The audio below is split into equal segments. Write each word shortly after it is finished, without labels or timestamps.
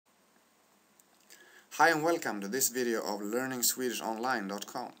Hi and welcome to this video of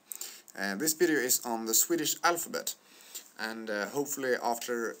learningswedishonline.com. This video is on the Swedish alphabet, and hopefully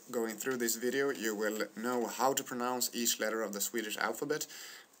after going through this video you will know how to pronounce each letter of the Swedish alphabet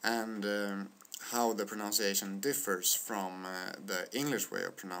and how the pronunciation differs from the English way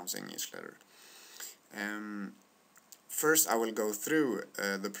of pronouncing each letter. First I will go through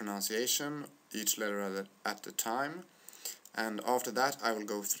the pronunciation, each letter at a time. And after that I will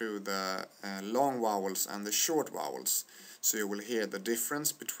go through the long vowels and the short vowels, so you will hear the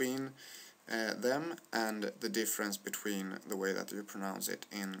difference between them and the difference between the way that you pronounce it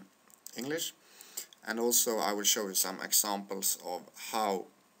in English. And also I will show you some examples of how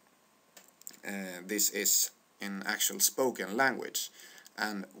this is in actual spoken language,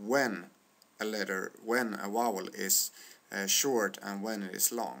 and when a vowel is short and when it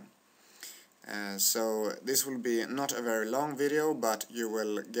is long. So this will be not a very long video, but you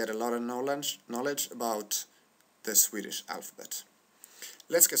will get a lot of knowledge about the Swedish alphabet.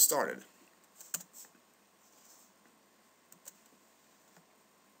 Let's get started.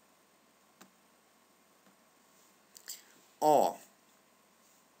 A,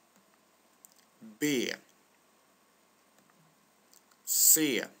 B,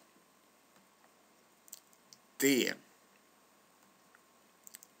 C, D,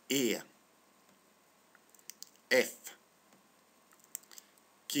 E, F,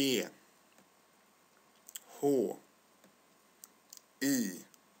 G, H, I,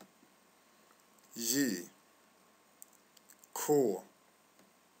 J, K,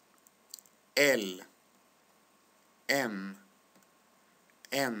 L, M,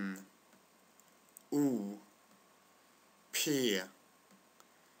 N, O, P,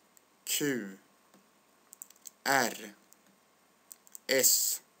 Q, R,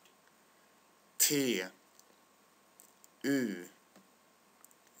 S, T, U,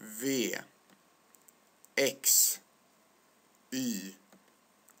 V, X, Y,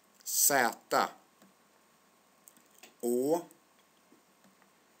 Z, Å,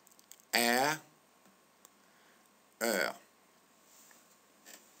 Ä, Ö.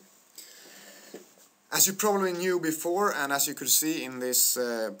 As you probably knew before, and as you could see in this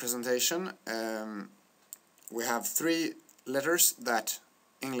presentation, we have three letters that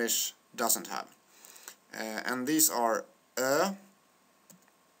English doesn't have. And these are Ö,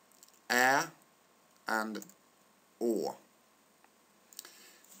 Ä, and Å.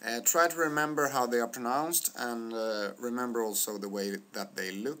 Try to remember how they are pronounced, and remember also the way that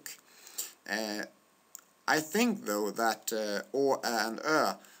they look. I think though that Å, Ä, and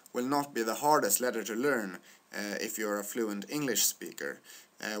Ö will not be the hardest letter to learn if you're a fluent English speaker.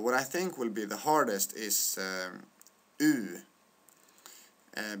 What I think will be the hardest is U,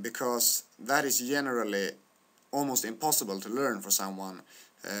 because that is generally almost impossible to learn for someone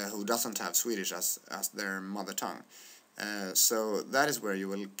who doesn't have Swedish as their mother tongue. So that is where you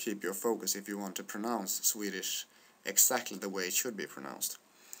will keep your focus if you want to pronounce Swedish exactly the way it should be pronounced.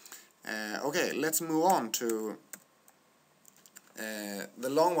 Okay, let's move on to the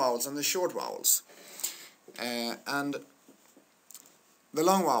long vowels and the short vowels. And the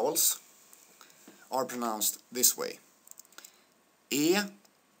long vowels are pronounced this way: E,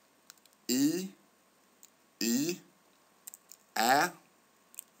 I, Y, Ä,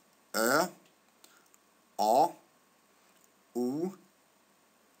 Ö, A, O,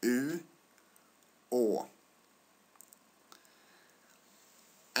 U, Å.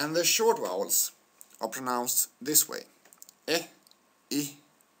 And the short vowels are pronounced this way: E, I,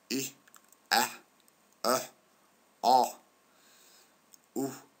 Y, Ä, Ö, A,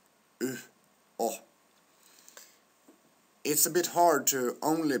 O, U, Å. It's a bit hard to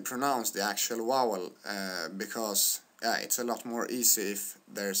only pronounce the actual vowel because it's a lot more easy if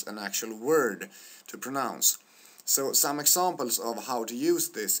there's an actual word to pronounce. So some examples of how to use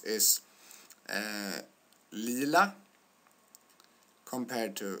this is lila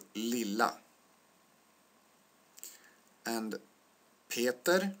compared to lilla, and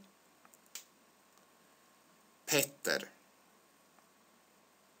Peter, Petter.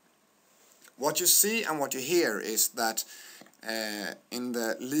 What you see and what you hear is that in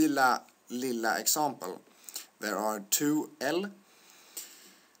the lilla example there are two L,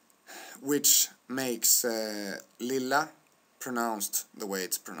 which makes lilla pronounced the way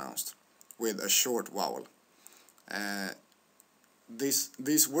it's pronounced, with a short vowel.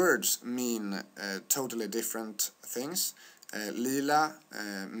 These words mean totally different things. Lila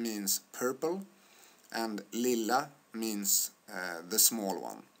means purple, and lilla means the small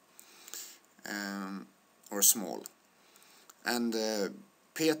one, or small. And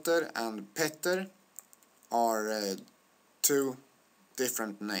Peter and Petter are two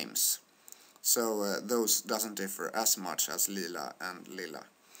different names. so those doesn't differ as much as lila and lilla.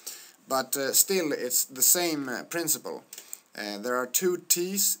 But still, it's the same principle. There are two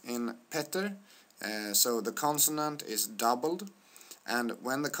T's in Petter, so the consonant is doubled, and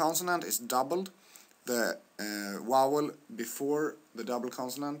when the consonant is doubled, the vowel before the double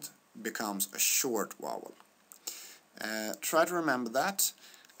consonant becomes a short vowel. Try to remember that,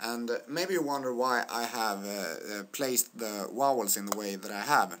 and maybe you wonder why I have placed the vowels in the way that I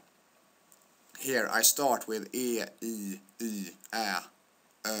have. Here I start with E, I, Ä,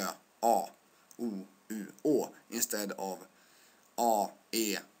 Ö, A, O, U, Å instead of A,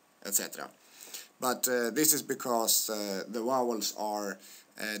 E, etc. But this is because the vowels are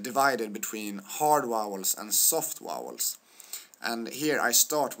divided between hard vowels and soft vowels. And here I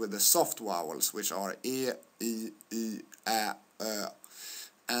start with the soft vowels, which are E, I, Ä, Ö,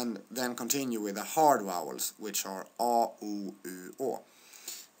 and then continue with the hard vowels, which are A, O, U, Å.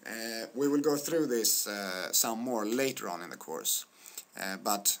 We will go through this some more later on in the course,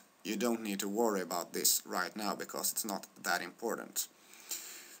 but you don't need to worry about this right now because it's not that important.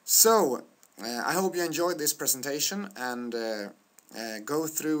 So, I hope you enjoyed this presentation, and go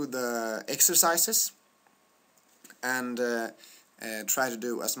through the exercises and try to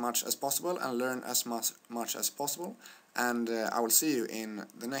do as much as possible and learn as much as possible, and I will see you in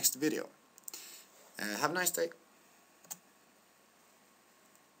the next video. Have a nice day.